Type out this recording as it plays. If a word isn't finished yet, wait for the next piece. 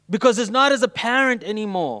because it's not as apparent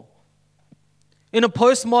anymore. In a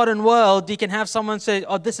postmodern world, you can have someone say,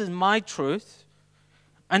 oh, this is my truth,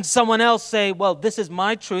 and someone else say, well, this is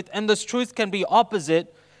my truth, and this truth can be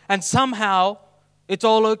opposite, and somehow it's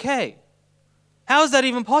all okay. How is that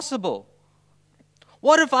even possible?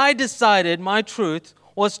 What if I decided my truth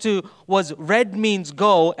was red means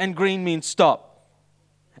go and green means stop,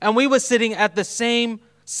 and we were sitting at the same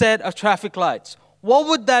set of traffic lights? What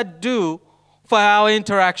would that do for our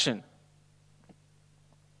interaction?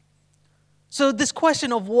 So this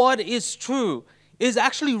question of what is true is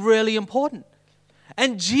actually really important.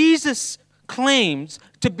 And Jesus claims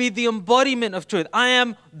to be the embodiment of truth. I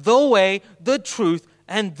am the way, the truth,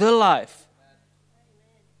 and the life.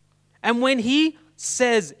 And when he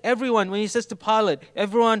says when he says to Pilate,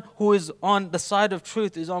 everyone who is on the side of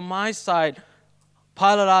truth is on my side,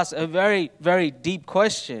 Pilate asks a very, very deep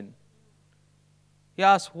question. He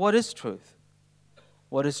asks, what is truth?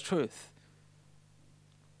 What is truth?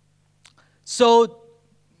 So,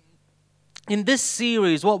 in this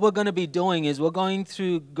series, what we're going to be doing is we're going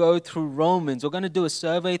to go through Romans. We're going to do a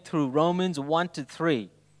survey through Romans 1 to 3.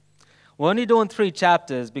 We're only doing 3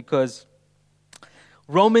 chapters because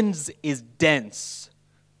Romans is dense.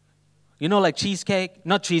 You know, like cheesecake?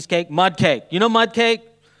 Not cheesecake, mud cake. You know mud cake?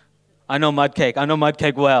 I know mud cake. I know mud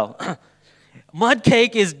cake well. Mud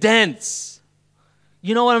cake is dense.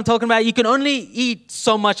 You know what I'm talking about? You can only eat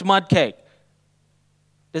so much mud cake.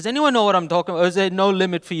 Does anyone know what I'm talking about? Or is there no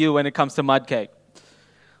limit for you when it comes to mud cake?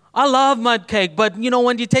 I love mud cake, but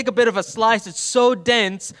when you take a bit of a slice, it's so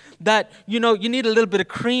dense that, you need a little bit of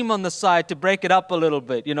cream on the side to break it up a little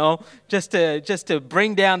bit, just to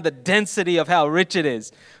bring down the density of how rich it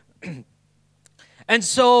is. And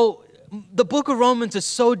so the book of Romans is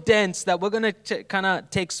so dense that we're going to kind of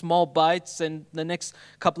take small bites, and the next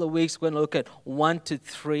couple of weeks we're going to look at 1 to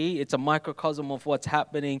 3. It's a microcosm of what's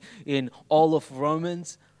happening in all of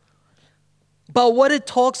Romans. But what it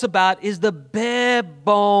talks about is the bare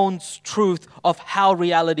bones truth of how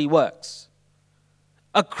reality works.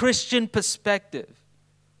 A Christian perspective.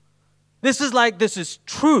 This is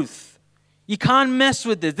truth. You can't mess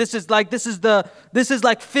with this. This is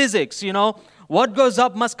like physics, What goes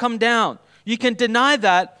up must come down. You can deny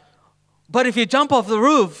that, but if you jump off the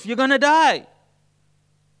roof, you're going to die.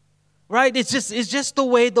 Right? It's just the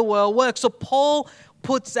way the world works. So Paul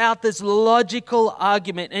puts out this logical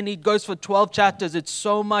argument, and he goes for 12 chapters. It's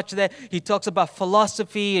so much there. He talks about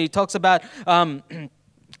philosophy. He talks about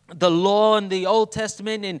the law in the Old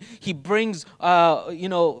Testament, and he brings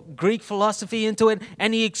Greek philosophy into it,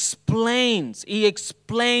 and he explains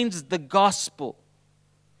the gospel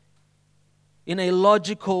in a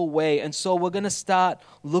logical way. And so we're going to start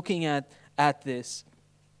looking at this.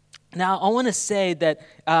 Now, I want to say that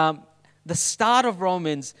the start of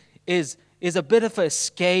Romans is a bit of a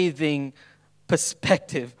scathing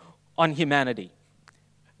perspective on humanity.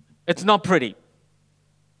 It's not pretty.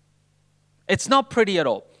 It's not pretty at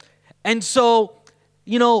all. And so,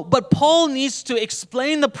 but Paul needs to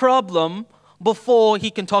explain the problem before he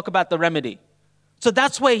can talk about the remedy. So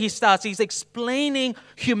that's where he starts. He's explaining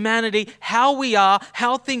humanity, how we are,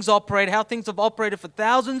 how things operate, how things have operated for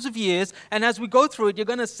thousands of years. And as we go through it, you're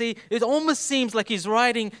going to see it almost seems like he's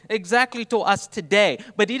writing exactly to us today.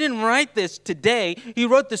 But he didn't write this today. He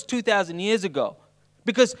wrote this 2,000 years ago.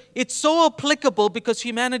 Because it's so applicable because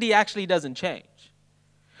humanity actually doesn't change.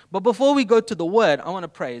 But before we go to the word, I want to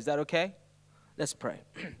pray. Is that okay? Let's pray.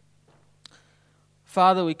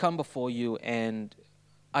 Father, we come before you, and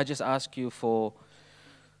I just ask you for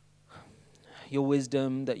your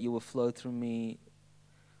wisdom, that you will flow through me.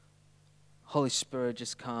 Holy Spirit,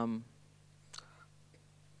 just come.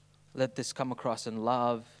 Let this come across in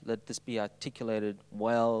love. Let this be articulated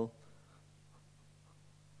well.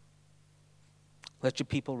 Let your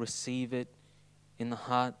people receive it in the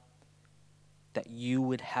heart that you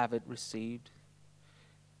would have it received.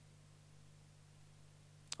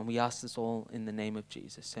 And we ask this all in the name of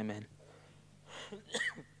Jesus. Amen.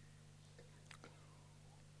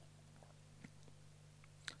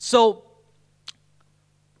 So,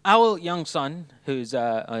 our young son, who's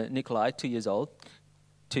Nikolai, 2 years old,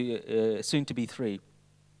 soon to be 3,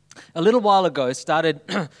 a little while ago started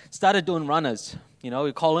doing runners.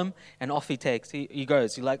 We call him, and off he takes. He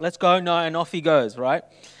goes. He's like, let's go, no, and off he goes, right?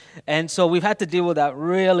 And so we've had to deal with that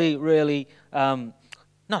really, really,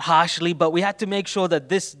 not harshly, but we had to make sure that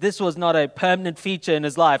this was not a permanent feature in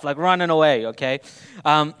his life, like running away, okay?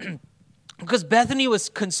 Because Bethany was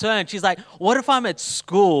concerned. She's like, what if I'm at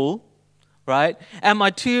school, right? And my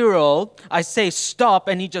 2-year-old, I say stop,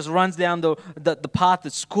 and he just runs down the path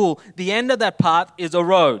at school. The end of that path is a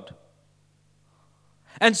road.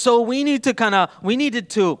 And so we needed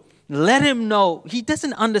to let him know he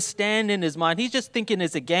doesn't understand in his mind. He's just thinking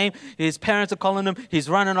it's a game. His parents are calling him. He's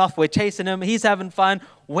running off. We're chasing him. He's having fun.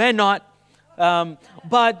 We're not.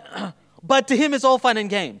 But to him, it's all fun and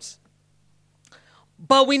games.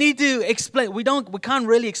 But we need to explain. We can't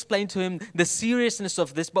really explain to him the seriousness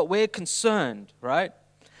of this, but we're concerned, right?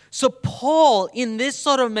 So Paul, in this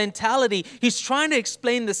sort of mentality, he's trying to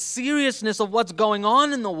explain the seriousness of what's going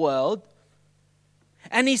on in the world.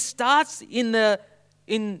 And he starts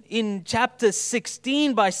in chapter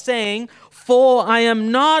 16 by saying, "For I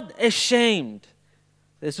am not ashamed."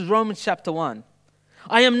 This is Romans chapter 1.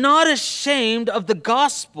 "I am not ashamed of the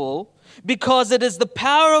gospel, because it is the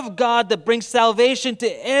power of God that brings salvation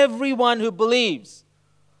to everyone who believes."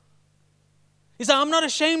 He said, I'm not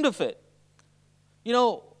ashamed of it. You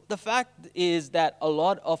know, the fact is that a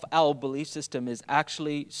lot of our belief system is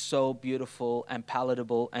actually so beautiful and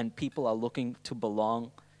palatable, and people are looking to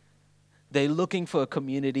belong. They're looking for a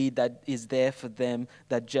community that is there for them,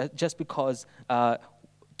 that just because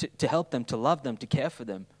to help them, to love them, to care for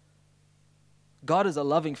them. God is a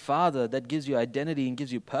loving Father that gives you identity and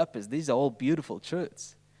gives you purpose. These are all beautiful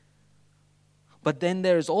truths. But then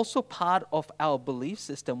there is also part of our belief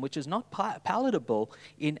system which is not palatable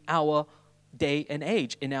in our day and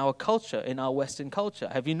age, in our culture, in our Western culture.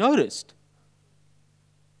 Have you noticed?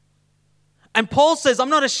 And Paul says, I'm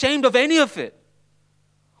not ashamed of any of it.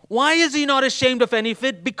 Why is he not ashamed of any of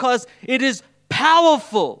it? Because it is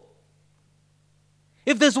powerful.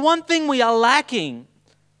 If there's one thing we are lacking,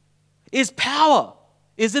 is power,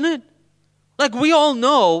 isn't it? Like, we all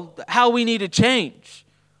know how we need to change.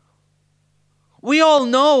 We all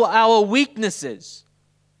know our weaknesses.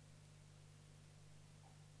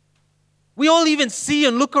 We all even see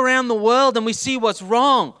and look around the world and we see what's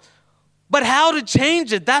wrong. But how to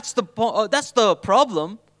change it, that's the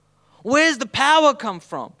problem. Where's the power come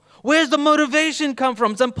from? Where's the motivation come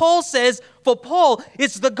from? And Paul says, for Paul,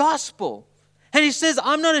 it's the gospel. And he says,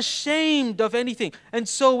 I'm not ashamed of anything. And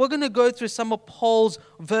so we're going to go through some of Paul's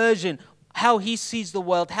version, how he sees the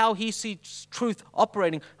world, how he sees truth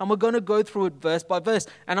operating. And we're going to go through it verse by verse.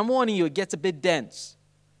 And I'm warning you, it gets a bit dense.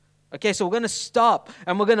 Okay, so we're going to stop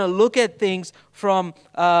and we're going to look at things from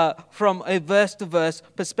a verse-to-verse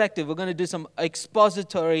perspective. We're going to do some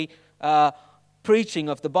expository preaching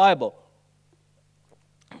of the Bible.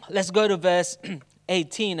 Let's go to verse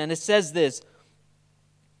 18, and it says this.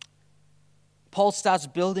 Paul starts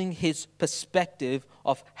building his perspective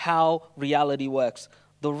of how reality works.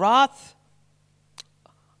 The wrath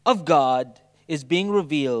of God is being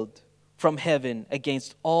revealed from heaven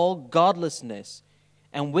against all godlessness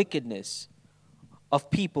and wickedness of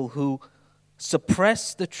people who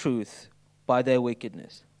suppress the truth by their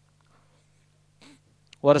wickedness.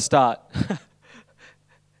 What a start. Do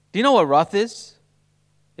you know what wrath is?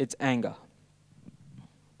 It's anger.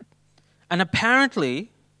 And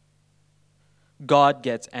apparently, God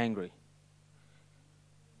gets angry.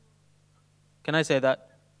 Can I say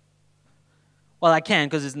that? Well, I can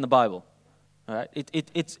because it's in the Bible. All right,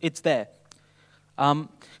 it's there.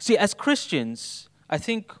 See, as Christians, I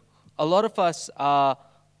think a lot of us are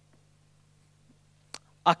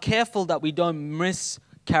careful that we don't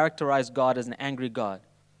mischaracterize God as an angry God.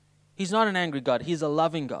 He's not an angry God. He's a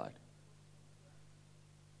loving God.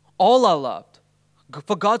 All are loved.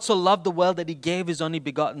 For God so loved the world that he gave his only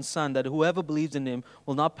begotten Son, that whoever believes in him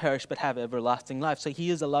will not perish but have everlasting life. So he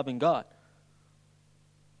is a loving God.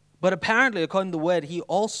 But apparently, according to the word, he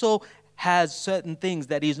also has certain things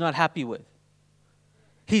that he's not happy with.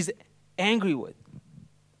 He's angry with.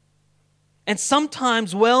 And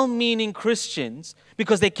sometimes well-meaning Christians,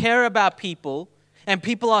 because they care about people, and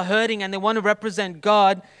people are hurting and they want to represent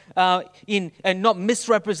God and not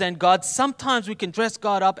misrepresent God, sometimes we can dress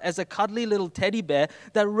God up as a cuddly little teddy bear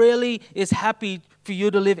that really is happy for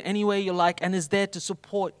you to live any way you like and is there to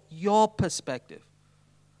support your perspective.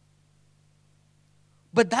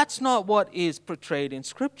 But that's not what is portrayed in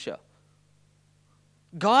Scripture.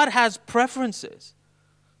 God has preferences.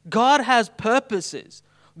 God has purposes.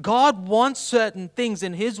 God wants certain things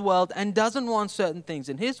in his world and doesn't want certain things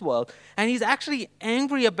in his world. And he's actually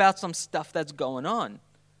angry about some stuff that's going on.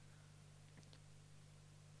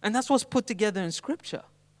 And that's what's put together in Scripture.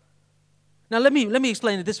 Now let me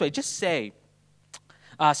explain it this way. Just say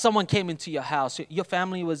someone came into your house. Your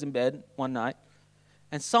family was in bed one night.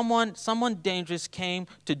 And someone dangerous came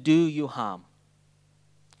to do you harm.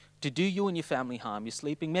 To do you and your family harm. You're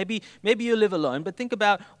sleeping. Maybe you live alone. But think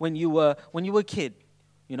about when you were a kid.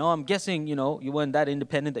 You know, I'm guessing, you weren't that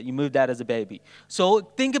independent that you moved out as a baby. So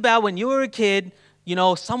think about when you were a kid,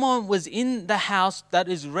 someone was in the house that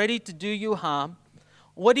is ready to do you harm.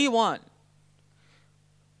 What do you want?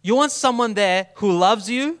 You want someone there who loves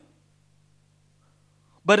you,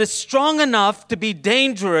 but is strong enough to be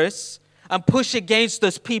dangerous and push against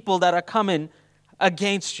those people that are coming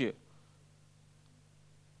against you.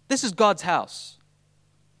 This is God's house.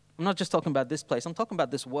 I'm not just talking about this place. I'm talking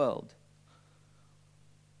about this world.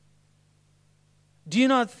 Do you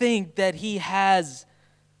not think that He has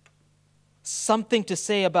something to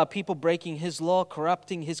say about people breaking His law,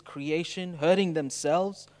 corrupting His creation, hurting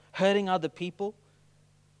themselves, hurting other people?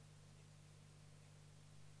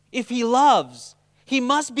 If He loves, He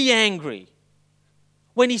must be angry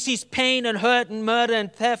when He sees pain and hurt and murder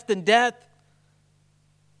and theft and death.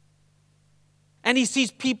 And He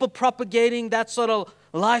sees people propagating that sort of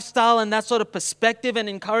lifestyle and that sort of perspective and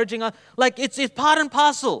encouraging us. Like it's part and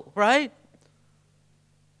parcel, right?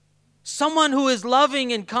 Someone who is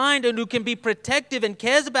loving and kind and who can be protective and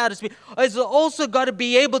cares about us has also got to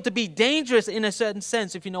be able to be dangerous in a certain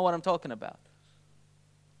sense, if you know what I'm talking about.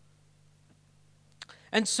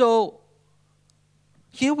 And so,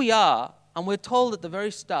 here we are, and we're told at the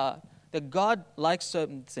very start that God likes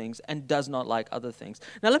certain things and does not like other things.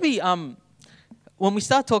 Now let me, when we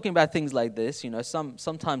start talking about things like this,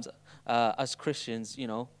 sometimes as Christians,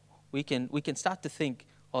 we can start to think,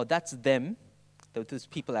 oh, that's them. There's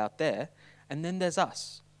people out there, and then there's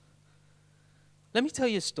us. Let me tell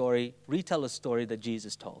you a story, retell a story that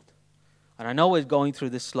Jesus told. And I know we're going through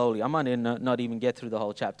this slowly. I might not even get through the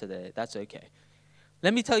whole chapter there. That's okay.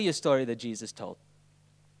 Let me tell you a story that Jesus told.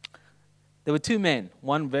 There were two men,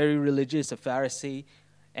 one very religious, a Pharisee,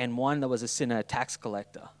 and one that was a sinner, a tax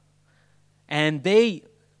collector. And they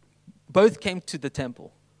both came to the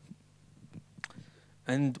temple.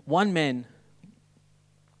 And one man,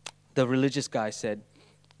 the religious guy, said,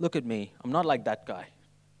 "Look at me. I'm not like that guy,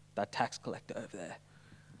 that tax collector over there.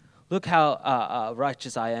 Look how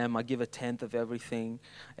righteous I am. I give a tenth of everything,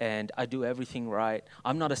 and I do everything right.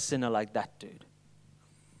 I'm not a sinner like that dude."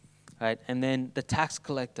 Right? And then the tax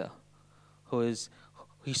collector,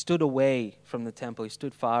 he stood away from the temple. He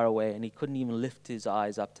stood far away, and he couldn't even lift his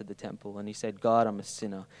eyes up to the temple. And he said, "God, I'm a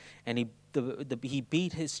sinner." And he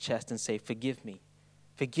beat his chest and said, "Forgive me,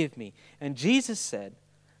 forgive me." And Jesus said,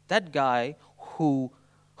 that guy who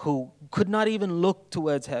could not even look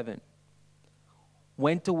towards heaven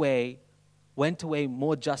went away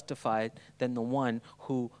more justified than the one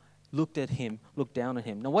who looked down at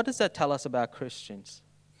him. Now, what does that tell us about Christians?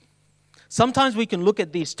 Sometimes we can look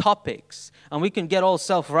at these topics and we can get all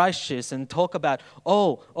self-righteous and talk about,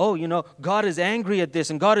 God is angry at this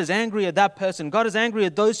and God is angry at that person. God is angry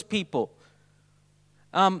at those people.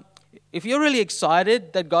 If you're really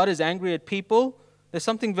excited that God is angry at people, there's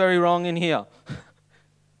something very wrong in here.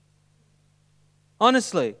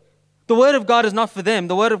 Honestly, the Word of God is not for them.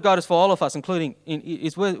 The Word of God is for all of us, including,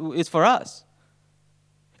 it's for us.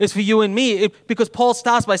 It's for you and me. Because Paul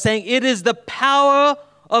starts by saying, it is the power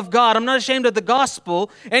of God. I'm not ashamed of the gospel.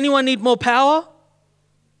 Anyone need more power?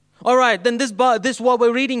 All right, then this what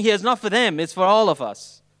we're reading here is not for them. It's for all of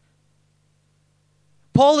us.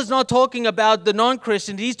 Paul is not talking about the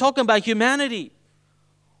non-Christians. He's talking about humanity.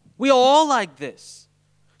 We are all like this.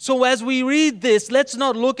 So as we read this, let's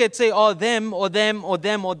not look at, say, them, or them, or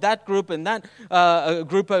them, or that group, and that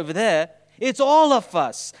group over there. It's all of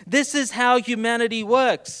us. This is how humanity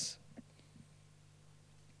works.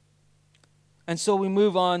 And so we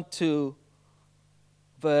move on to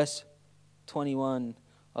verse 21.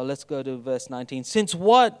 Or let's go to verse 19. Since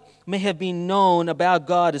what may have been known about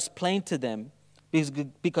God is plain to them,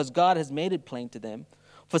 because God has made it plain to them.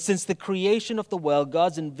 For since the creation of the world,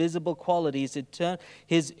 God's invisible qualities,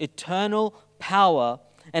 His eternal power,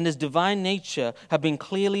 and His divine nature have been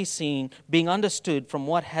clearly seen, being understood from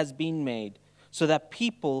what has been made, so that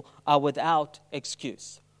people are without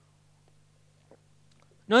excuse.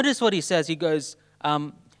 Notice what he says. He goes,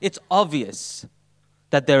 it's obvious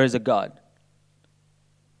that there is a God.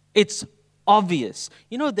 It's obvious.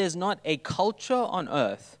 There's not a culture on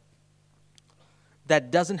earth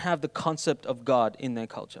that doesn't have the concept of God in their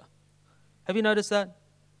culture. Have you noticed that?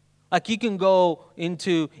 Like you can go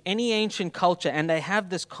into any ancient culture and they have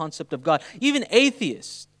this concept of God. Even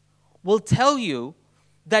atheists will tell you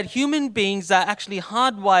that human beings are actually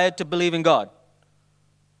hardwired to believe in God.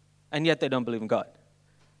 And yet they don't believe in God.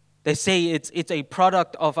 They say it's a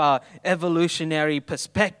product of our evolutionary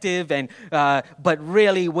perspective, but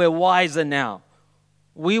really we're wiser now.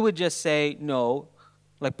 We would just say no.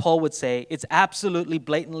 Like Paul would say, it's absolutely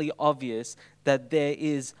blatantly obvious that there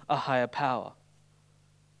is a higher power.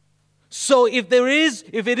 So if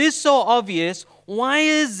it is so obvious, why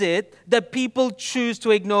is it that people choose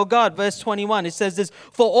to ignore God? Verse 21, it says this,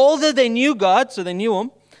 for all that they knew God, so they knew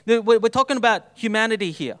Him, we're talking about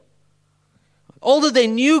humanity here. Although they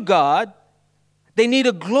knew God, they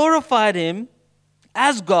neither glorified Him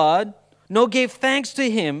as God, nor gave thanks to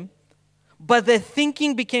Him, but their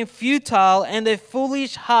thinking became futile and their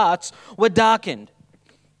foolish hearts were darkened.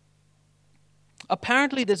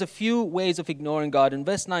 Apparently, there's a few ways of ignoring God. In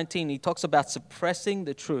verse 19, he talks about suppressing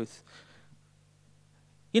the truth.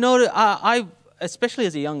 You know, I especially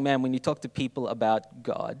as a young man, when you talk to people about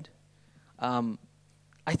God,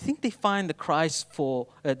 I think they find the case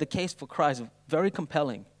for Christ very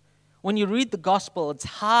compelling. When you read the gospel, it's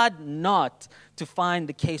hard not to find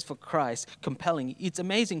the case for Christ compelling. It's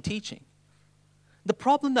amazing teaching. The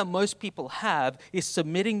problem that most people have is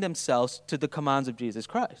submitting themselves to the commands of Jesus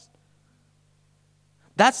Christ.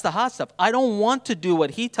 That's the hard stuff. I don't want to do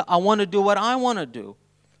what I want to do what I want to do.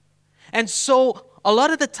 And so a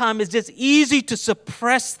lot of the time it's just easy to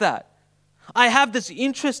suppress that. I have this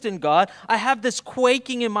interest in God. I have this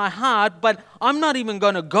quaking in my heart, but I'm not even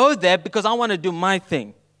going to go there because I want to do my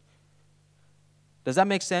thing. Does that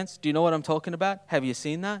make sense? Do you know what I'm talking about? Have you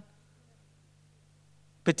seen that?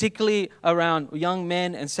 Particularly around young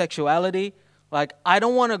men and sexuality. Like, I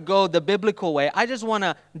don't want to go the biblical way. I just want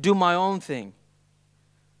to do my own thing.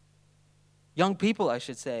 Young people, I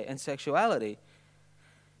should say, and sexuality.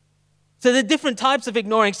 So there are different types of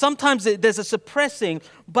ignoring. Sometimes there's a suppressing,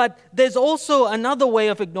 but there's also another way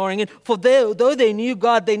of ignoring it. For though they knew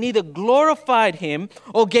God, they neither glorified Him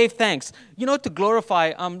or gave thanks. You know, to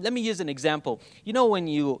glorify, let me use an example. You know, when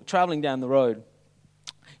you're traveling down the road,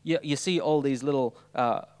 you see all these little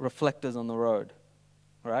reflectors on the road,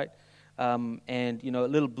 right? And, you know,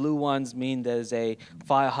 little blue ones mean there's a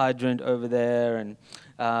fire hydrant over there, and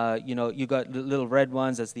you know, you got little red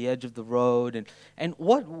ones as the edge of the road. And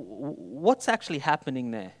what's actually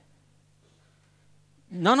happening there?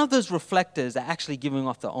 None of those reflectors are actually giving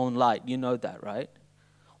off their own light. You know that, right?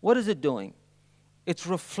 What is it doing? It's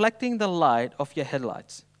reflecting the light of your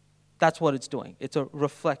headlights. That's what it's doing. It's a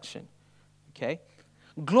reflection, okay?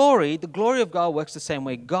 The glory of God works the same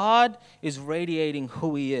way. God is radiating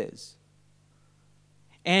who He is.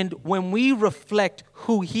 And when we reflect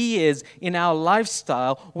who He is in our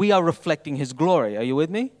lifestyle, we are reflecting His glory. Are you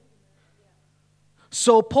with me?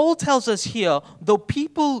 So Paul tells us here, though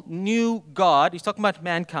people knew God, he's talking about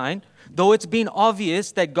mankind, though it's been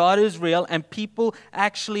obvious that God is real and people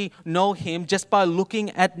actually know Him just by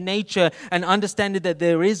looking at nature and understanding that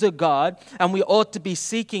there is a God and we ought to be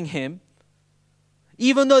seeking Him,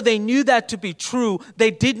 even though they knew that to be true,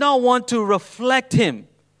 they did not want to reflect Him.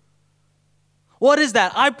 What is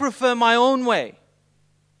that? I prefer my own way.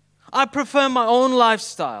 I prefer my own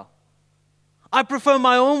lifestyle. I prefer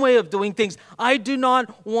my own way of doing things. I do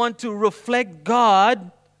not want to reflect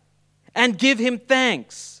God and give Him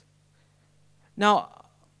thanks. Now,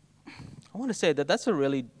 I want to say that that's a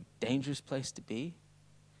really dangerous place to be.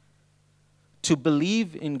 To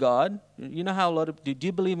believe in God. You know how do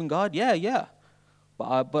you believe in God? Yeah.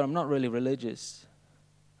 But I'm not really religious.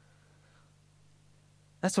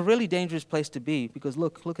 That's a really dangerous place to be because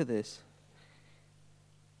look at this.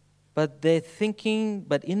 But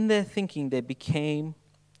in their thinking their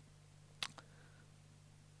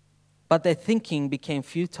thinking became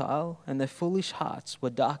futile and their foolish hearts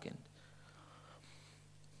were darkened.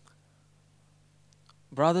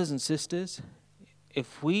 Brothers and sisters,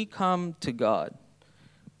 if we come to God,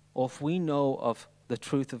 or if we know of the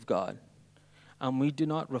truth of God, and we do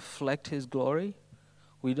not reflect His glory,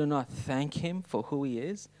 we do not thank Him for who He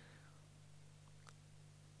is,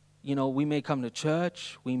 you know, we may come to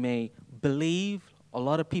church, we may believe, a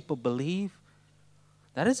lot of people believe.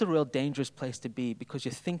 That is a real dangerous place to be because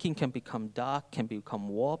your thinking can become dark, can become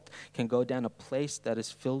warped, can go down a place that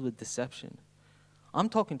is filled with deception. I'm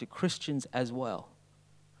talking to Christians as well.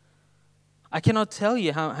 I cannot tell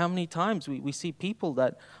you how many times we see people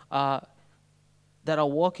that are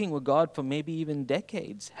walking with God for maybe even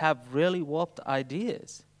decades, have really warped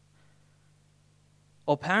ideas.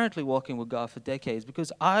 Or apparently walking with God for decades.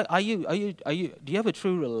 Because do you have a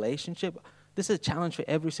true relationship? This is a challenge for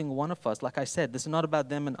every single one of us. Like I said, this is not about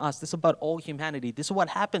them and us. This is about all humanity. This is what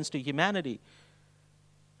happens to humanity.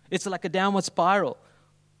 It's like a downward spiral.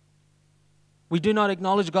 We do not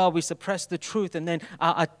acknowledge God, we suppress the truth, and then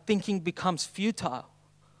our thinking becomes futile.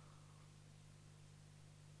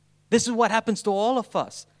 This is what happens to all of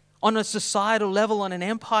us on a societal level, on an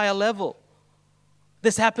empire level.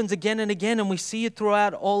 This happens again and again, and we see it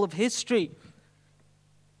throughout all of history.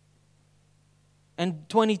 And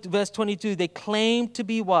verse 22, they claimed to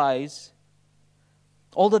be wise.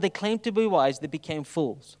 Although they claimed to be wise, they became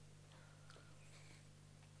fools.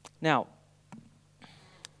 Now,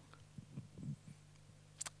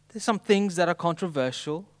 there's some things that are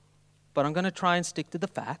controversial, but I'm going to try and stick to the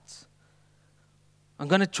facts. I'm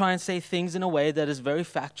going to try and say things in a way that is very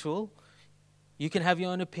factual. You can have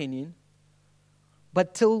your own opinion.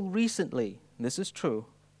 But till recently, this is true,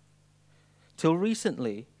 till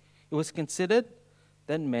recently, it was considered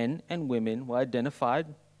that men and women were identified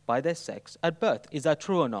by their sex at birth. Is that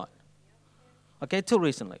true or not? Okay, till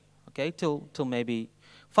recently. Okay, till maybe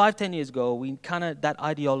 5-10 years ago, that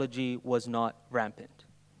ideology was not rampant.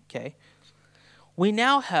 Okay? We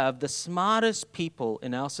now have the smartest people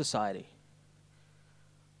in our society.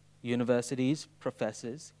 Universities,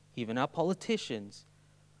 professors, even our politicians,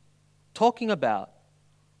 talking about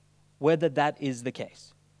whether that is the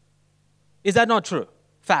case. Is that not true?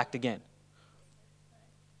 Fact again.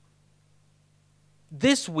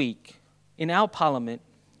 This week, in our parliament,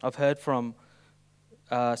 I've heard from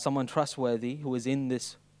someone trustworthy who is in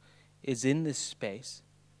this space.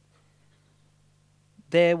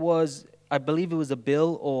 There was, I believe it was a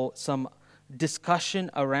bill or some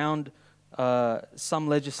discussion around some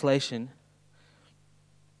legislation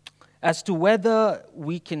as to whether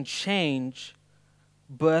we can change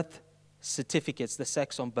birth certificates, the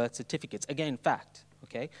sex on birth certificates. Again, fact,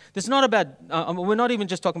 okay? This is not about, we're not even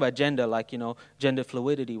just talking about gender, like, gender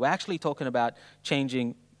fluidity. We're actually talking about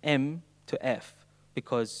changing M to F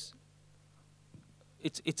because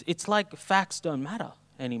it's like facts don't matter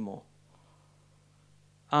anymore.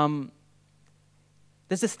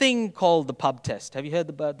 There's this thing called the pub test. Have you heard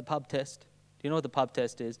about the pub test? Do you know what the pub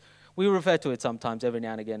test is? We refer to it sometimes every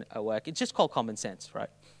now and again at work. It's just called common sense, right?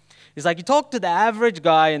 It's like you talk to the average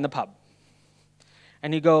guy in the pub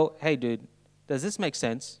and you go, hey, dude, does this make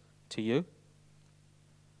sense to you?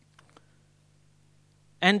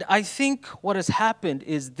 And I think what has happened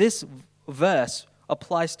is this verse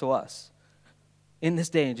applies to us in this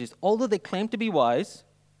day and age. Although they claim to be wise,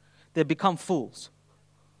 they become fools.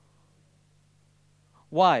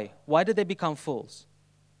 Why? Why did they become fools?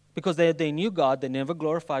 Because they knew God, they never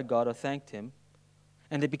glorified God or thanked Him,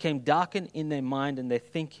 and they became darkened in their mind and their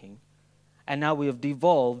thinking, and now we have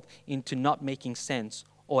devolved into not making sense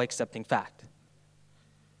or accepting fact.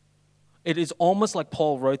 It is almost like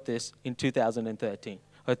Paul wrote this in 2013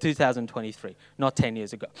 or 2023, not 10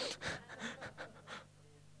 years ago.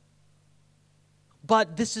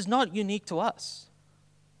 But this is not unique to us.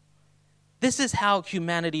 This is how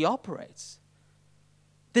humanity operates.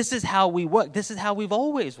 This is how we work. This is how we've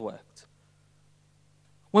always worked.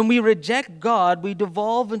 When we reject God, we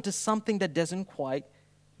devolve into something that doesn't quite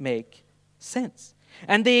make sense.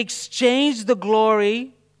 And they exchange the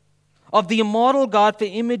glory of the immortal God for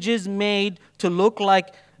images made to look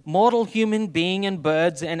like mortal human being and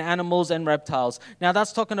birds and animals and reptiles. Now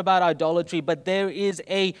that's talking about idolatry, but there is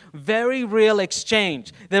a very real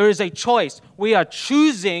exchange. There is a choice. We are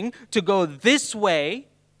choosing to go this way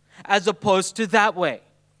as opposed to that way.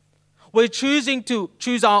 We're choosing to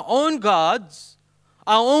choose our own gods,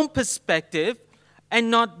 our own perspective,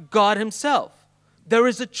 and not God Himself. There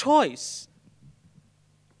is a choice.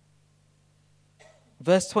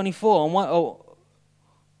 Verse 24.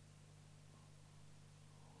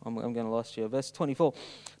 I'm going to lose you. Verse 24.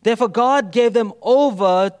 Therefore God gave them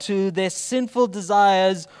over to their sinful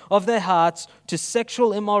desires of their hearts, to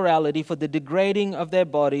sexual immorality, for the degrading of their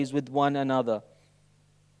bodies with one another.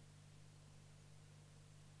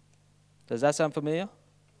 Does that sound familiar?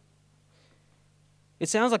 It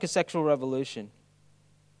sounds like a sexual revolution.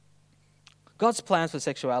 God's plans for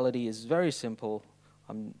sexuality is very simple.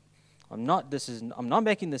 I'm not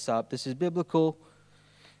making this up. This is biblical.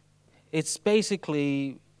 It's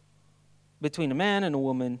basically between a man and a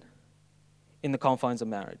woman in the confines of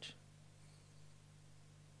marriage.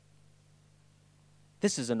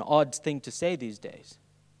 This is an odd thing to say these days.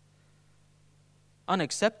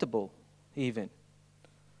 Unacceptable, even.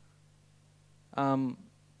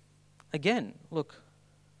 Again, look,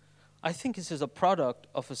 I think this is a product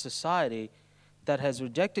of a society that has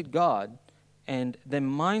rejected God and their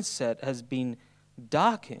mindset has been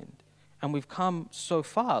darkened, and we've come so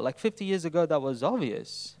far. Like 50 years ago, that was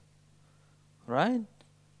obvious, right?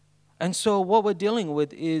 And so what we're dealing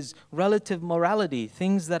with is relative morality,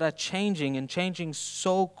 things that are changing and changing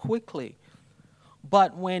so quickly.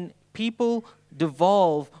 But when people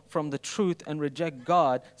devolve from the truth and reject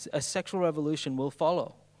God, a sexual revolution will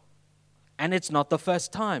follow. And it's not the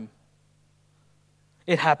first time.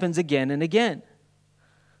 It happens again and again.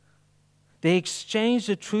 They exchange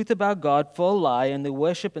the truth about God for a lie, and they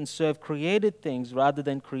worship and serve created things rather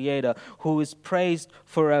than Creator, who is praised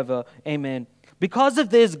forever. Amen. Because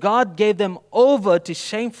of this, God gave them over to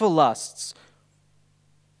shameful lusts.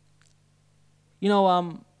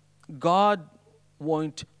 God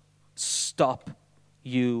won't stop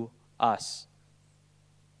us,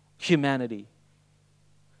 humanity.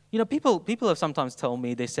 People have sometimes told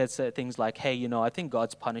me, they said things like, hey, I think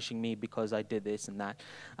God's punishing me because I did this and that.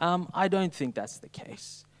 I don't think that's the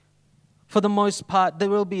case. For the most part, there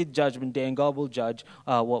will be a judgment day and God will judge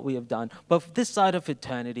what we have done. But this side of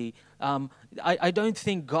eternity, I don't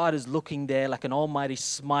think God is looking there like an almighty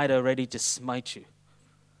smiter ready to smite you.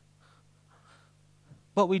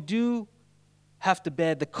 But we do have to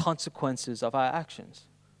bear the consequences of our actions.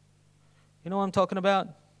 You know what I'm talking about?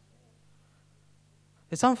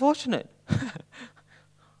 It's unfortunate.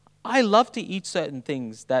 I love to eat certain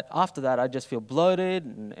things that after that I just feel bloated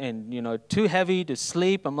and too heavy to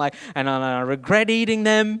sleep. I'm like, and I regret eating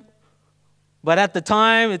them. But at the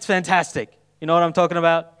time, it's fantastic. You know what I'm talking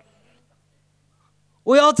about?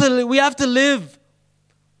 We have to live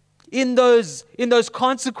in those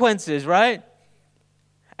consequences, right?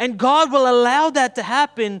 And God will allow that to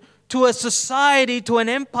happen to a society, to an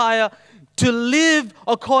empire, to live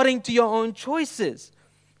according to your own choices.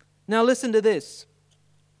 Now listen to this.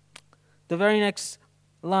 The very next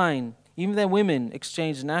line, even their women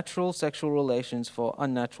exchanged natural sexual relations for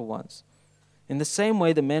unnatural ones. In the same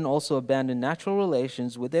way, the men also abandoned natural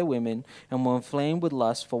relations with their women and were inflamed with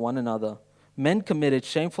lust for one another. Men committed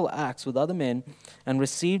shameful acts with other men and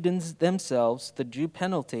received in themselves the due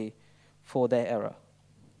penalty for their error.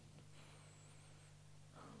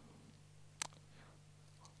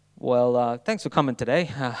 Well, thanks for coming today.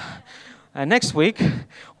 Next week,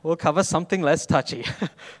 we'll cover something less touchy.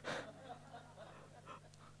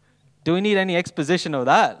 Do we need any exposition of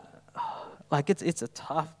that? Like, it's a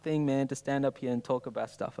tough thing, man, to stand up here and talk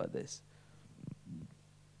about stuff like this.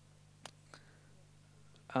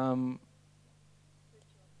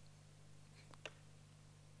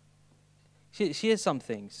 Here's some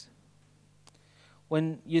things.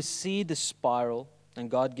 When you see the spiral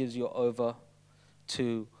and God gives you over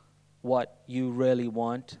to what you really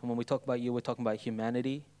want, and when we talk about you, we're talking about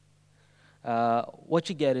humanity, what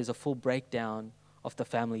you get is a full breakdown of the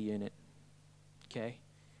family unit, okay?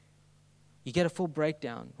 You get a full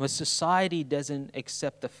breakdown. Where society doesn't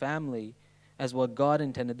accept the family as what God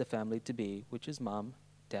intended the family to be, which is mom,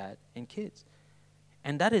 dad, and kids.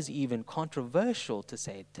 And that is even controversial to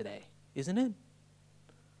say today, isn't it?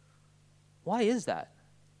 Why is that?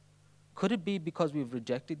 Could it be because we've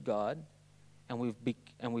rejected God and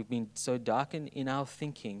we've been so darkened in our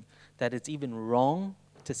thinking that it's even wrong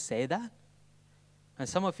to say that? And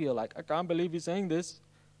some of you are like, I can't believe you're saying this.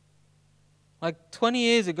 Like 20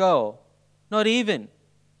 years ago, not even.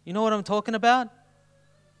 You know what I'm talking about?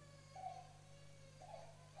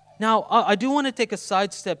 Now, I do want to take a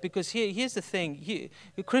sidestep because here's the thing.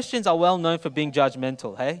 Christians are well known for being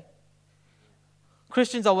judgmental, hey?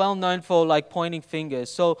 Christians are well known for pointing fingers.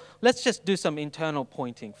 So let's just do some internal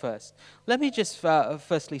pointing first. Let me just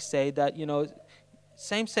firstly say that,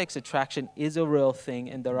 same-sex attraction is a real thing,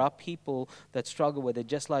 and there are people that struggle with it,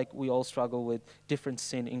 just like we all struggle with different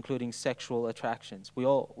sin, including sexual attractions. We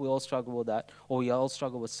all struggle with that, or we all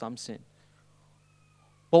struggle with some sin.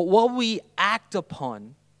 But what we act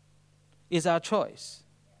upon is our choice.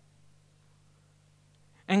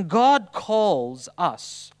 And God calls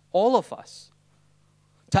us, all of us,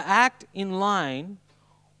 to act in line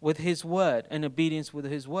with His word and obedience with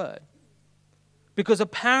His word. Because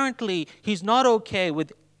apparently He's not okay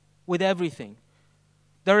with everything.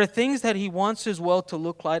 There are things that He wants His world to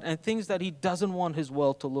look like and things that He doesn't want His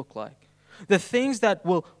world to look like. The things that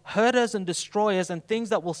will hurt us and destroy us and things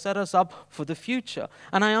that will set us up for the future.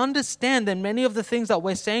 And I understand that many of the things that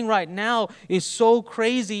we're saying right now is so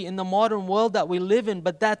crazy in the modern world that we live in,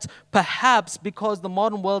 but that's perhaps because the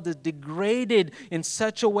modern world is degraded in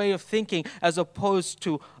such a way of thinking as opposed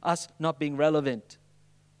to us not being relevant.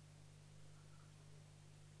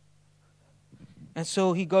 And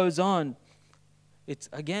so he goes on. It's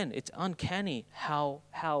uncanny how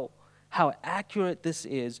accurate this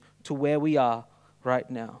is to where we are right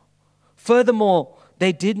now. Furthermore,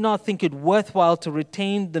 they did not think it worthwhile to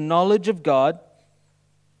retain the knowledge of God.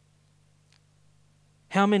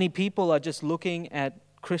 How many people are just looking at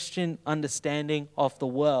Christian understanding of the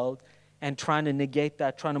world and trying to negate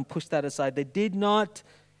that, trying to push that aside? They did not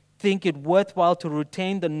think it worthwhile to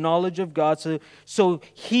retain the knowledge of God. So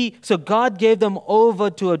God gave them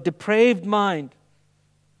over to a depraved mind.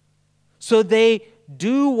 So they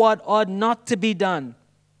do what ought not to be done.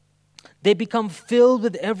 They become filled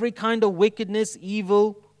with every kind of wickedness,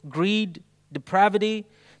 evil, greed, depravity.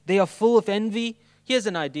 They are full of envy. Here's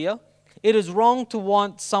an idea. It is wrong to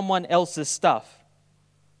want someone else's stuff.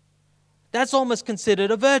 That's almost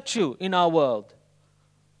considered a virtue in our world.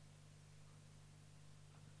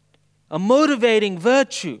 A motivating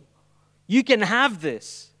virtue. You can have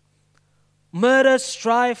this. Murder,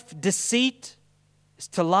 strife, deceit, is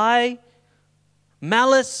to lie,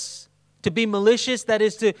 malice, to be malicious, that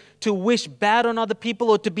is to wish bad on other people,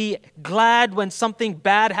 or to be glad when something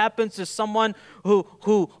bad happens to someone who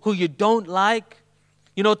you don't like.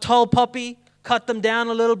 Tall puppy, cut them down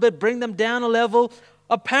a little bit, bring them down a level.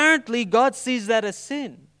 Apparently, God sees that as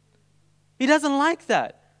sin. He doesn't like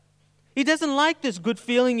that. He doesn't like this good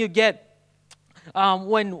feeling you get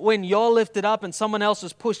when you're lifted up and someone else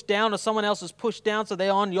is pushed down, or someone else is pushed down so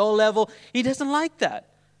they're on your level. He doesn't like that.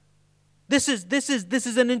 This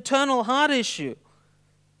is an internal heart issue.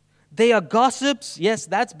 They are gossips. Yes,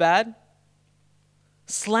 that's bad.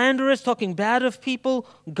 Slanderous, talking bad of people.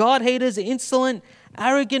 God haters, insolent,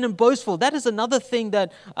 arrogant, and boastful. That is another thing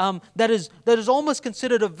that is almost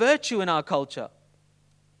considered a virtue in our culture.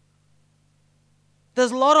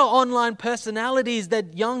 There's a lot of online personalities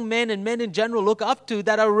that young men and men in general look up to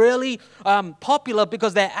that are really popular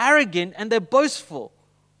because they're arrogant and they're boastful.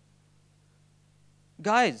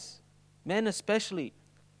 Guys, men especially,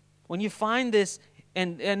 when you find this,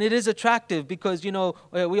 and it is attractive because,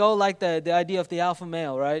 we all like the idea of the alpha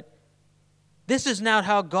male, right? This is not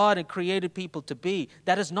how God had created people to be.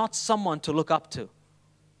 That is not someone to look up to.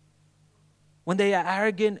 When they are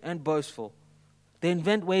arrogant and boastful, they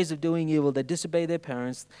invent ways of doing evil, they disobey their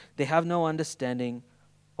parents, they have no understanding.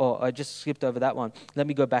 I just skipped over that one. Let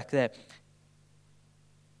me go back there.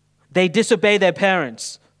 They disobey their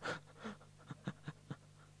parents.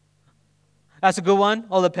 That's a good one.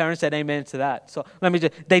 All the parents said amen to that. So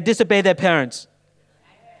they disobey their parents.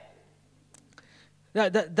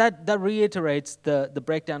 That reiterates the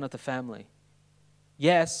breakdown of the family.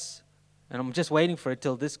 Yes, and I'm just waiting for it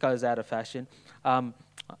till this goes out of fashion.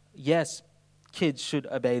 Yes, kids should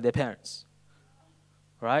obey their parents.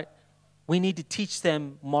 Right? We need to teach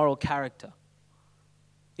them moral character.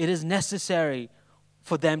 It is necessary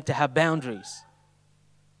for them to have boundaries.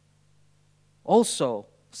 Also,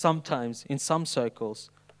 sometimes, in some circles,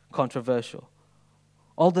 controversial.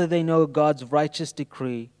 Although they know God's righteous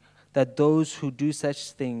decree that those who do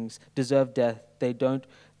such things deserve death,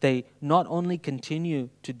 they not only continue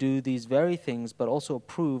to do these very things, but also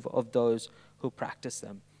approve of those who practice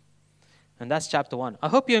them. And that's chapter 1. I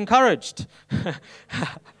hope you're encouraged.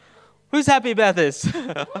 Who's happy about this?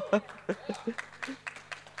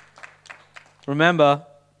 Remember,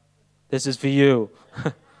 this is for you.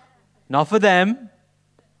 Not for them.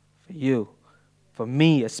 For you, for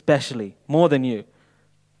me especially, more than you.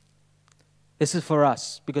 This is for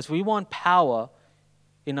us because we want power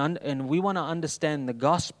and we want to understand the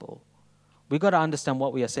gospel. We got to understand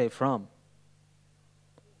what we are saved from.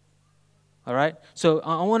 All right? So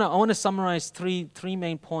I want to summarize three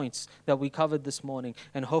main points that we covered this morning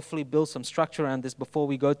and hopefully build some structure around this before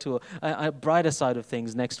we go to a brighter side of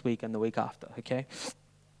things next week and the week after, okay?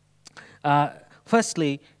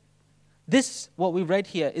 Firstly, what we read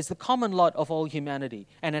here is the common lot of all humanity,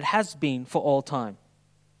 and it has been for all time.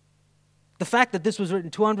 The fact that this was written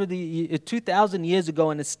 2,000 years ago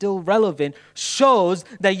and is still relevant shows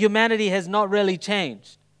that humanity has not really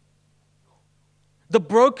changed. The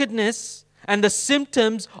brokenness and the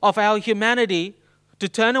symptoms of our humanity to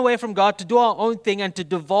turn away from God, to do our own thing, and to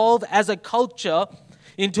devolve as a culture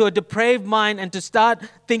into a depraved mind and to start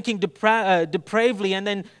thinking depravely and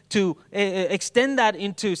then to extend that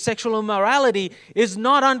into sexual immorality is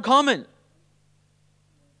not uncommon.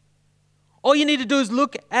 All you need to do is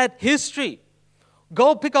look at history.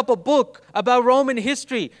 Go pick up a book about Roman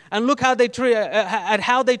history and look at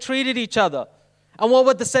how they treated each other and what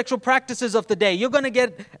were the sexual practices of the day. You're going to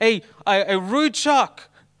get a rude shock.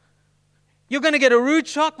 You're going to get a rude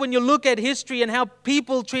shock when you look at history and how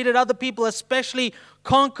people treated other people, especially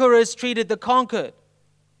conquerors treated the conquered.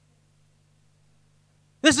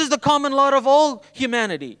 This is the common lot of all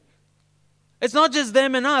humanity. It's not just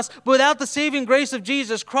them and us. But without the saving grace of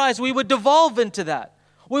Jesus Christ, we would devolve into that.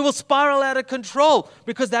 We will spiral out of control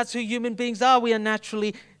because that's who human beings are. We are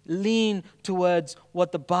naturally lean towards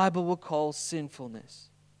what the Bible will call sinfulness.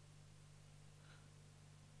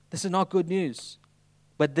 This is not good news.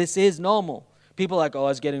 But this is normal. People are like,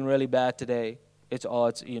 it's getting really bad today.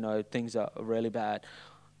 Things are really bad.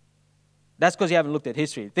 That's because you haven't looked at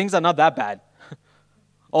history. Things are not that bad.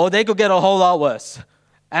 Or they could get a whole lot worse.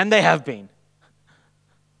 And they have been.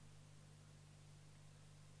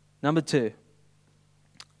 Number 2.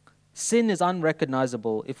 Sin is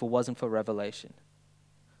unrecognizable if it wasn't for revelation.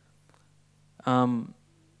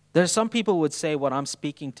 There are some people who would say what I'm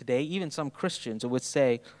speaking today, even some Christians who would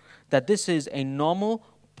say that this is a normal,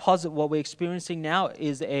 positive. What we're experiencing now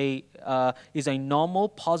is a normal,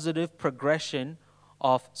 positive progression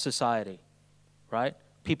of society, right?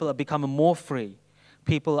 People are becoming more free.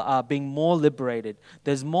 people are being more liberated.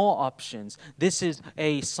 There's more options. This is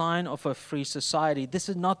a sign of a free society. This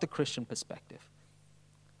is not the Christian perspective.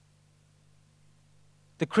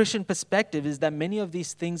 The Christian perspective is that many of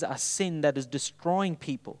these things are sin that is destroying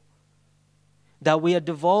people. That we are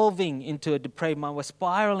devolving into a depraved mind. We're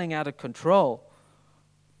spiraling out of control.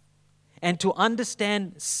 And to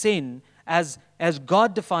understand sin as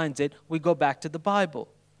God defines it, we go back to the Bible.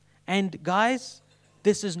 And guys,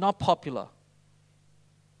 this is not popular.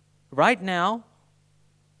 Right now,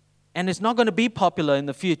 and it's not going to be popular in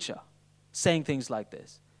the future, saying things like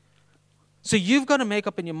this. So you've got to make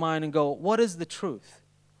up in your mind and go, what is the truth?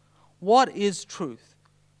 What is truth?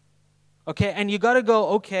 Okay, and you got to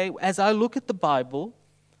go, okay, as I look at the Bible,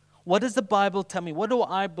 what does the Bible tell me? What do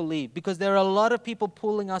I believe? Because there are a lot of people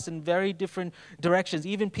pulling us in very different directions,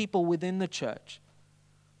 even people within the church.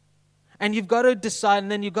 And you've got to decide, and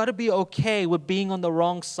then you've got to be okay with being on the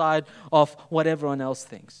wrong side of what everyone else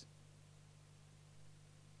thinks.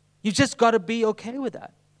 You just got to be okay with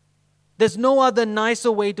that. There's no other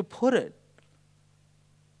nicer way to put it.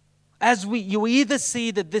 You either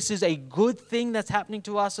see that this is a good thing that's happening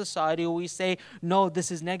to our society, or we say, no,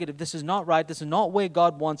 this is negative. This is not right. This is not where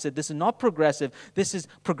God wants it. This is not progressive. This is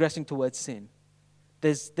progressing towards sin.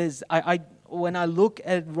 When I look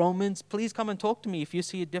at Romans, please come and talk to me if you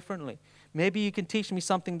see it differently. Maybe you can teach me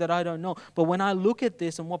something that I don't know. But when I look at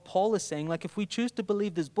this and what Paul is saying, like if we choose to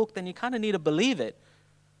believe this book, then you kind of need to believe it.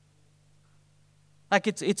 Like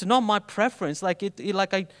it's not my preference. I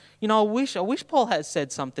wish Paul had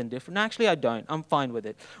said something different. Actually, I don't. I'm fine with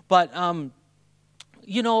it. But I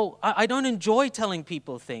don't enjoy telling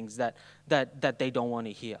people things that they don't want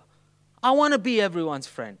to hear. I want to be everyone's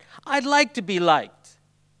friend. I'd like to be liked.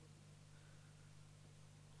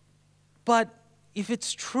 But if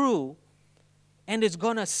it's true and it's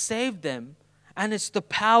going to save them, and it's the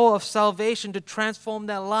power of salvation to transform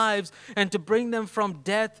their lives and to bring them from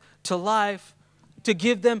death to life, to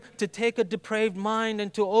give them, to take a depraved mind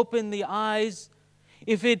and to open the eyes.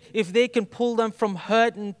 If they can pull them from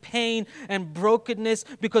hurt and pain and brokenness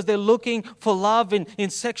because they're looking for love in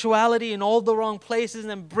sexuality in all the wrong places,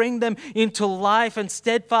 and bring them into life and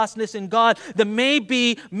steadfastness in God, then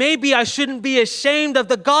maybe I shouldn't be ashamed of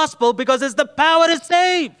the gospel because it's the power to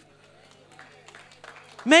save.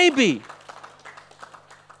 Maybe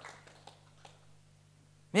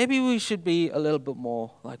we should be a little bit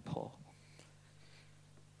more like Paul.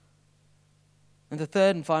 And the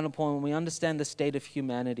third and final point, when we understand the state of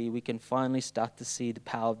humanity, we can finally start to see the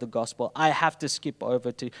power of the gospel. I have to skip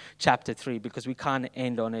over to chapter 3 because we can't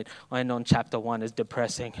end on it. End on chapter 1 is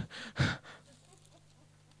depressing.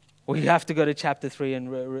 We have to go to chapter 3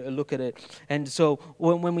 and look at it. And so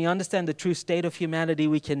when we understand the true state of humanity,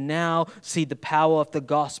 we can now see the power of the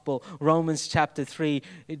gospel. Romans chapter 3,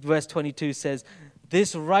 verse 22 says,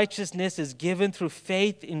 "This righteousness is given through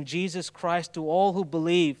faith in Jesus Christ to all who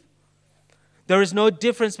believe. There is no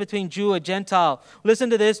difference between Jew or Gentile." Listen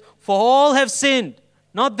to this. "For all have sinned."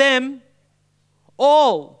 Not them.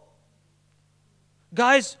 All.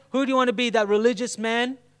 Guys, who do you want to be? That religious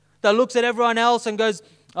man that looks at everyone else and goes,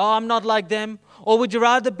 "Oh, I'm not like them"? Or would you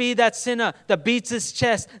rather be that sinner that beats his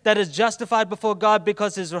chest, that is justified before God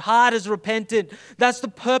because his heart is repentant? That's the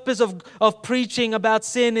purpose of preaching about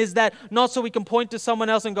sin, is that not so we can point to someone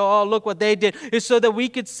else and go, "Oh, look what they did." It's so that we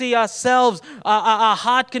could see ourselves, our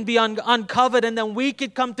heart can be uncovered, and then we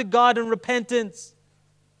could come to God in repentance.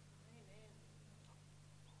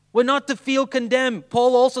 We're not to feel condemned.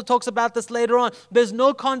 Paul also talks about this later on. There's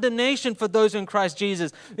no condemnation for those in Christ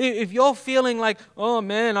Jesus. If you're feeling like, "Oh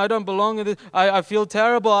man, I don't belong in this. I feel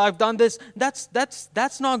terrible. I've done this." That's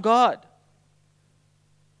not God.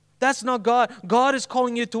 That's not God. God is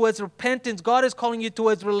calling you towards repentance. God is calling you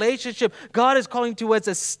towards relationship. God is calling you towards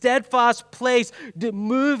a steadfast place,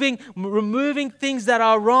 removing things that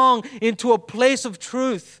are wrong into a place of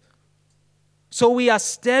truth. So we are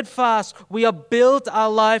steadfast. We are built our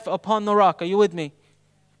life upon the rock. Are you with me?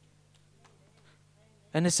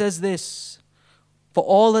 And it says this, "For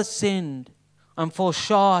all have sinned and fall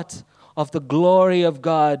short of the glory of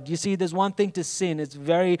God." You see, there's one thing to sin.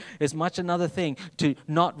 It's much another thing to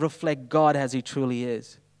not reflect God as He truly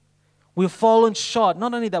is. We've fallen short.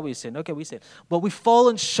 Not only that we sin, but we've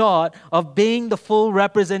fallen short of being the full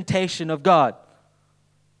representation of God.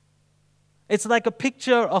 It's like a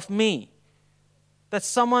picture of me that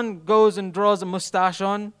someone goes and draws a mustache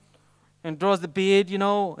on and draws the beard,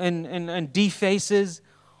 and defaces.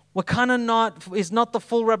 We're kind of it's not the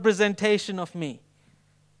full representation of me.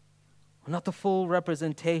 We're not the full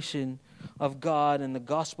representation of God, and the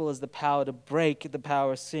gospel is the power to break the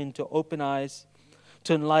power of sin, to open eyes.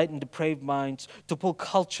 to enlighten depraved minds, to pull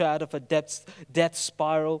culture out of a death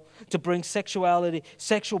spiral, to bring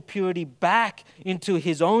sexual purity back into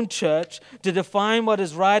his own church, to define what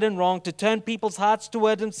is right and wrong, to turn people's hearts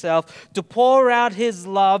toward himself, to pour out his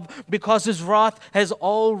love because his wrath has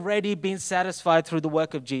already been satisfied through the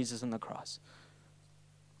work of Jesus on the cross.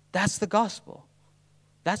 That's the gospel.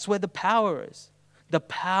 That's where the power is. The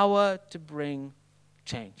power to bring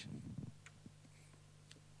change.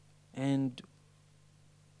 And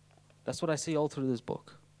that's what I see all through this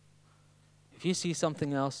book. If you see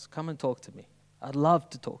something else, come and talk to me. I'd love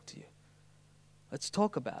to talk to you. Let's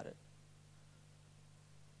talk about it.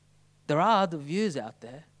 There are other views out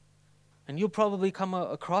there, and you'll probably come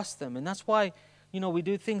across them. And that's why, we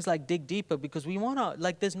do things like dig deeper, because we want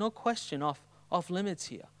to, there's no question off limits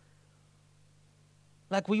here.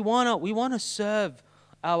 We want to serve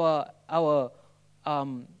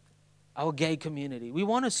our gay community. We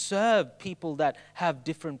want to serve people that have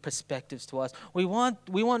different perspectives to us. We want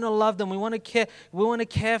to love them. We want to care. We want to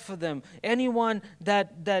care for them. Anyone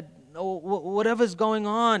that whatever's going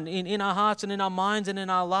on in our hearts and in our minds and in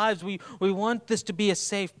our lives, we want this to be a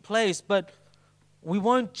safe place. But we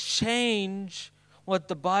won't change what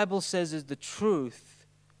the Bible says is the truth.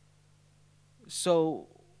 So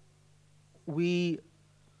we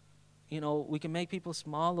can make people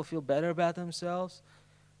smile or feel better about themselves,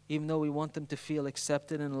 even though we want them to feel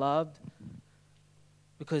accepted and loved,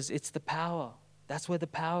 because it's the power. That's where the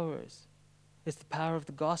power is. It's the power of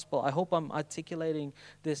the gospel. I hope I'm articulating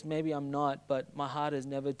this. Maybe I'm not, but my heart is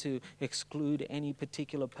never to exclude any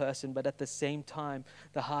particular person. But at the same time,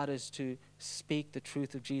 the heart is to speak the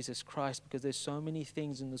truth of Jesus Christ, because there's so many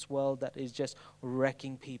things in this world that is just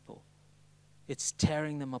wrecking people. It's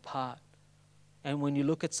tearing them apart. And when you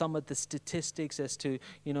look at some of the statistics as to,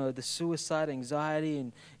 the suicide,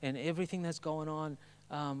 anxiety, and everything that's going on,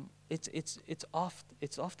 it's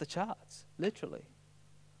off the charts, literally.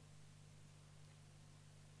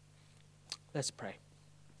 Let's pray.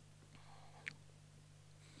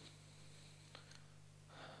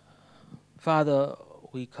 Father,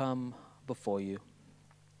 we come before you.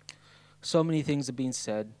 So many things are being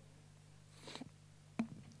said,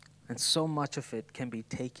 and so much of it can be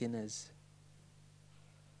taken as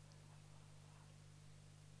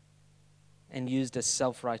and used as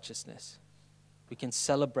self-righteousness. We can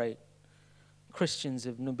celebrate. Christians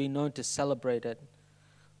have been known to celebrate at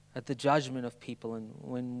the judgment of people, and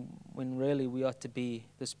when really we ought to be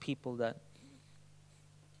those people that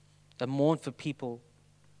mourn for people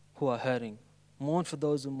who are hurting, mourn for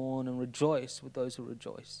those who mourn, and rejoice with those who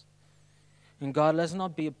rejoice. And God, let's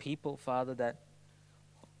not be a people, Father, that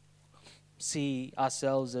see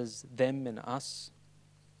ourselves as them and us,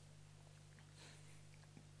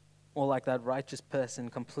 or like that righteous person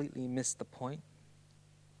completely missed the point.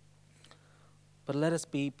 But let us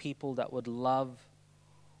be people that would love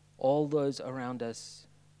all those around us,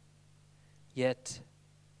 yet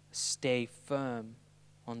stay firm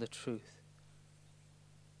on the truth,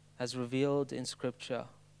 as revealed in Scripture,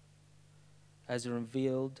 as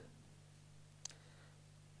revealed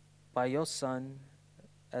by your Son,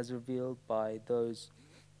 as revealed by those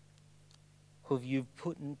who you've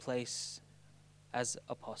put in place as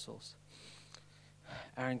apostles.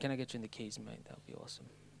 Aaron, can I get you in the keys, mate? That would be awesome.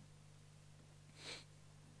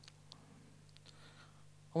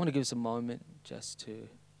 I want to give us a moment just to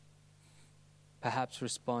perhaps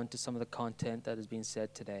respond to some of the content that has been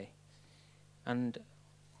said today. And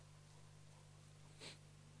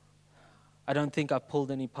I don't think I've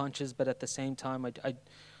pulled any punches, but at the same time, I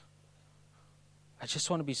just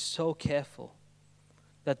want to be so careful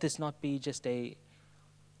that this not be just a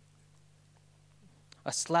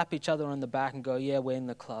slap each other on the back and go, yeah, we're in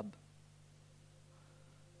the club.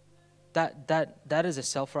 That is a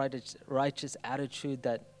self-righteous attitude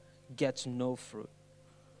that gets no fruit.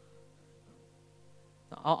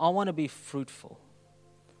 I want to be fruitful.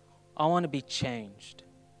 I want to be changed.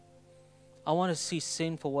 I want to see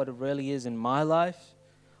sin for what it really is in my life.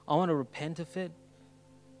 I want to repent of it.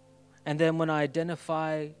 And then when I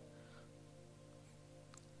identify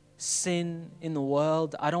sin in the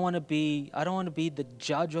world, I don't want to be the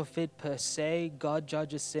judge of it per se. God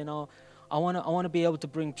judges sin. I want to be able to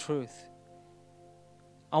bring truth.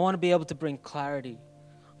 I want to be able to bring clarity.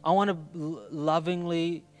 I want to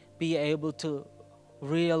lovingly be able to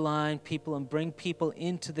realign people and bring people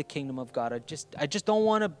into the kingdom of God. I just don't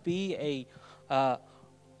want to be a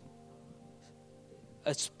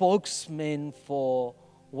spokesman for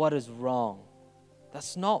what is wrong.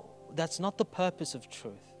 That's not the purpose of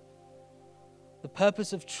truth. The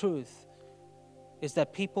purpose of truth is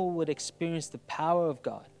that people would experience the power of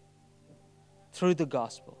God through the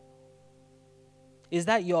gospel. Is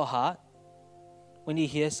that your heart when you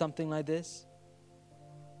hear something like this?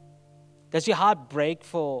 Does your heart break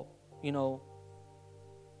for,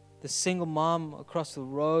 the single mom across the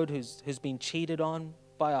road who's been cheated on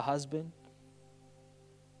by her husband?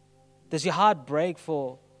 Does your heart break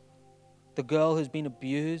for the girl who's been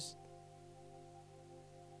abused?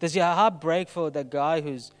 Does your heart break for that guy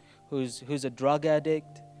who's a drug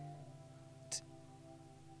addict,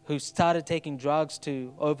 who started taking drugs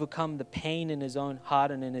to overcome the pain in his own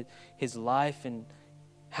heart and in his life and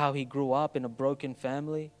how he grew up in a broken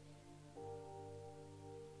family?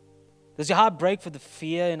 Does your heart break for the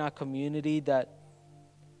fear in our community that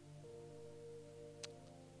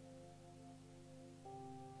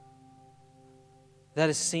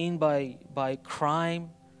is seen by crime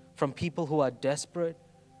from people who are desperate?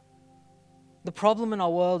 The problem in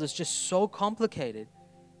our world is just so complicated.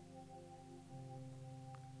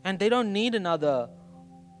 And they don't need another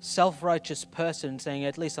self-righteous person saying,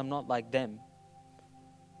 at least I'm not like them.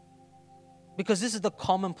 Because this is the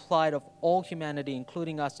common plight of all humanity,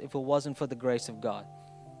 including us, if it wasn't for the grace of God.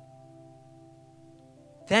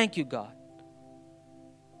 Thank you, God.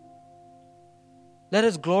 Let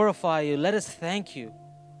us glorify you. Let us thank you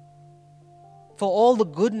for all the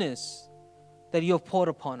goodness that you have poured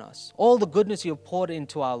upon us, all the goodness you have poured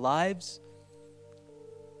into our lives.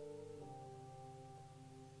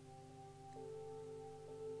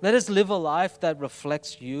 Let us live a life that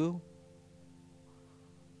reflects you.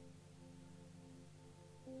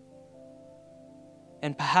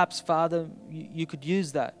 And perhaps, Father, you could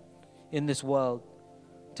use that in this world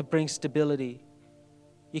to bring stability.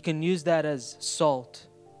 You can use that as salt.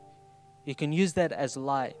 You can use that as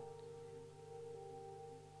light.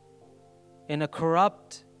 In a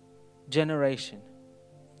corrupt generation,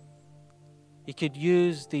 you could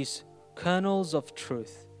use these kernels of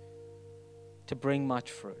truth to bring much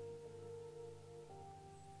fruit.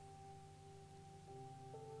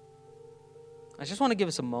 I just want to give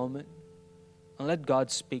us a moment and let God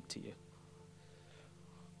speak to you.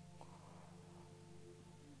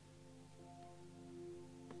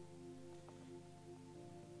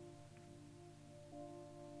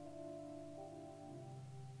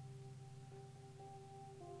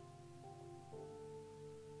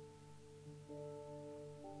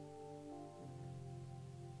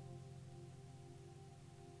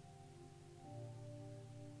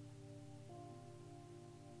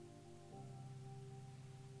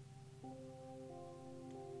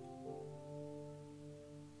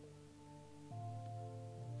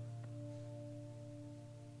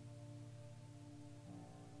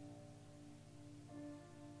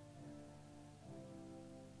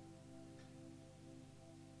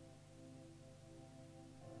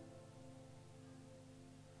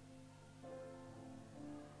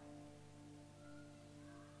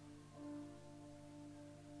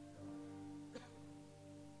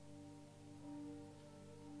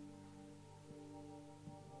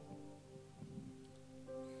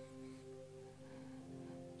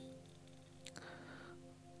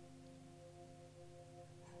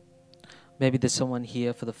 Maybe there's someone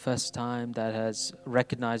here for the first time that has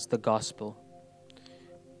recognized the gospel.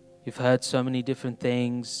 You've heard so many different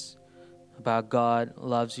things about God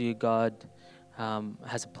loves you, God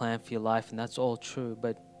has a plan for your life, and that's all true.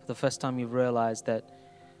 But for the first time you've realized that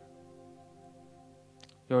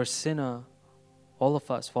you're a sinner, all of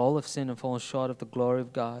us, for all have sinned and fallen short of the glory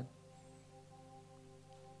of God.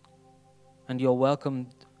 And you're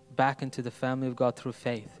welcomed back into the family of God through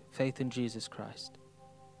faith in Jesus Christ.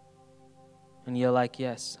 And you're like,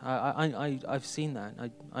 yes, I've seen that.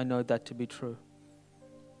 I know that to be true.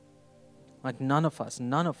 Like none of us.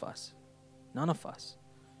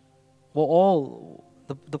 We're all,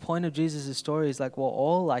 the point of Jesus' story is like we're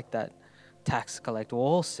all like that tax collector. We're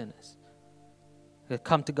all sinners that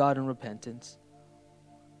come to God in repentance.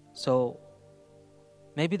 So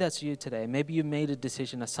maybe that's you today. Maybe you made a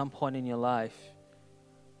decision at some point in your life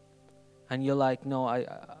and you're like, no,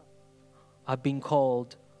 I've been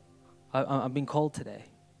called. I've been called today.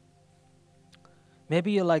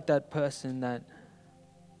 Maybe you're like that person that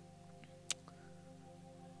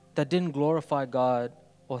didn't glorify God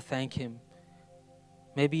or thank Him.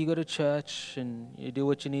 Maybe you go to church and you do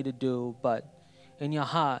what you need to do, but in your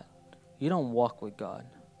heart, you don't walk with God.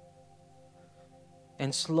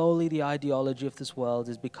 And slowly the ideology of this world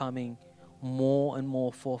is becoming more and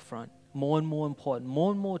more forefront, more and more important,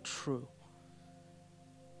 more and more true.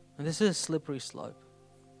 And this is a slippery slope.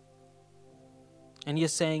 And you're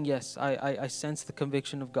saying, yes, I sense the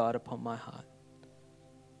conviction of God upon my heart.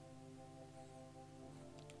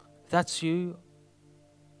 If that's you,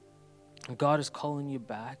 and God is calling you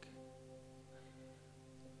back,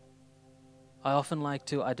 I often like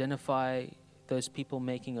to identify those people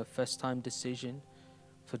making a first-time decision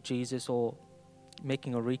for Jesus or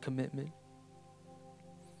making a recommitment.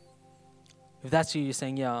 If that's you, you're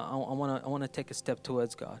saying, yeah, I want to take a step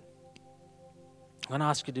towards God. I'm going to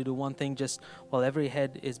ask you to do one thing just while every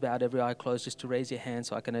head is bowed, every eye closed, just to raise your hand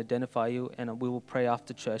so I can identify you, and we will pray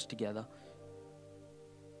after church together.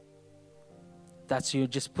 If that's you,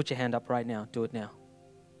 just put your hand up right now. Do it now.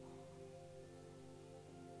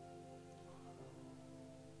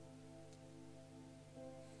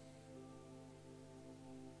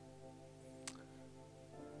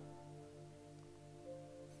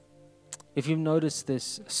 If you've noticed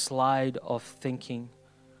this slide of thinking,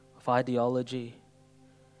 of ideology,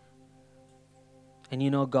 and you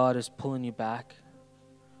know God is pulling you back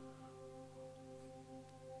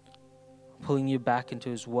into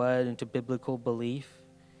His Word, into biblical belief,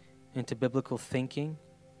 into biblical thinking,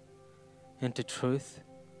 into truth,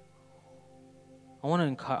 I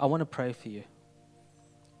want to pray for you.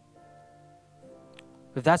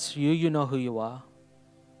 If that's you, you know who you are.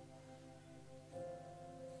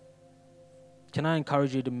 Can I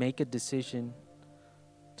encourage you to make a decision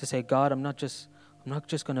to say, God, I'm not just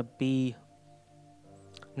going to be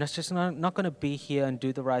here and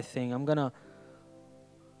do the right thing. I'm going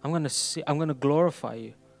to glorify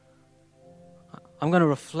you. I'm going to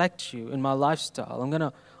reflect you in my lifestyle. I'm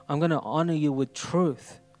going to honor you with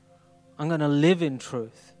truth. I'm going to live in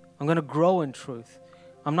truth. I'm going to grow in truth.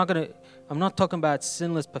 I'm not talking about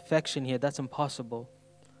sinless perfection here. That's impossible.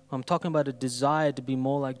 I'm talking about a desire to be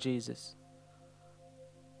more like Jesus.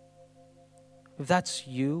 If that's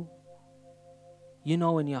you, you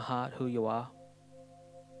know in your heart who you are.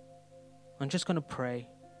 I'm just going to pray.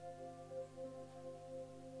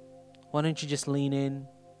 Why don't you just lean in,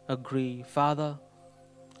 agree. Father,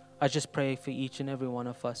 I just pray for each and every one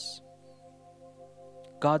of us.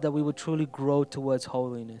 God, that we would truly grow towards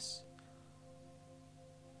holiness.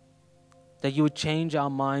 That you would change our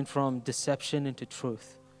mind from deception into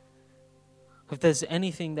truth. If there's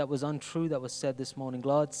anything that was untrue that was said this morning,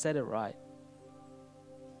 Lord, set it right.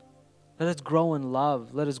 Let us grow in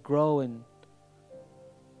love. Let us grow in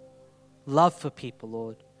love for people,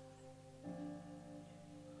 Lord.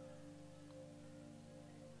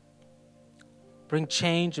 Bring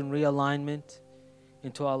change and realignment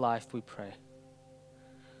into our life, we pray.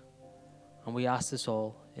 And we ask this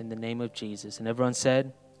all in the name of Jesus. And everyone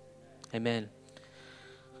said, Amen.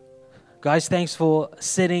 Guys, thanks for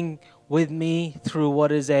sitting with me through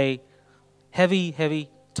what is a heavy,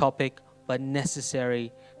 heavy topic, but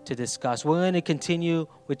necessary to discuss. We're going to continue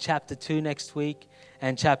with chapter 2 next week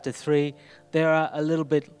and chapter 3. They are a little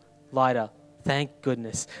bit lighter, thank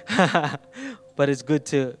goodness. But it's good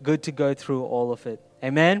to go through all of it.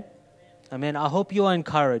 Amen? Amen. I hope you are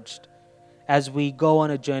encouraged as we go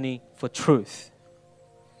on a journey for truth.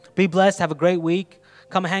 Be blessed. Have a great week.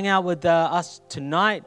 Come hang out with us tonight